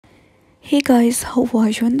Hey guys, how are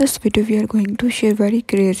you? In this video we are going to share very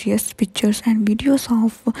craziest pictures and videos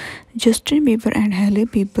of Justin Bieber and Hailey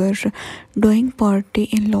Bieber doing party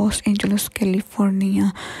in Los Angeles,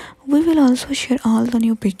 California. We will also share all the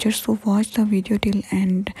new pictures, so watch the video till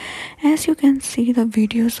end. As you can see the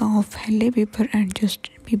videos of Hailey Bieber and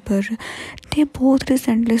Justin Bieber, they both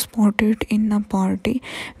recently spotted in a party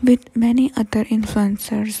with many other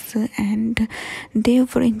influencers and they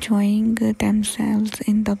were enjoying themselves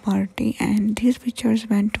in the party, and these pictures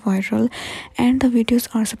went viral and the videos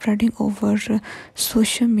are spreading over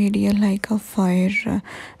social media like a fire.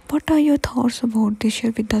 What are your thoughts about this?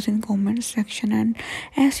 Share with us in comment section. And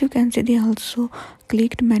as you can see, they also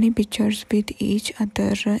clicked many pictures with each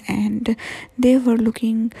other and they were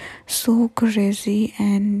looking so crazy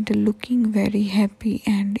and looking very happy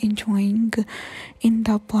and enjoying in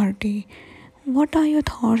the party. What are your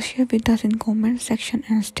thoughts? Share with us in comment section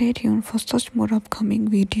and stay tuned for such more upcoming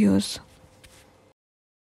videos.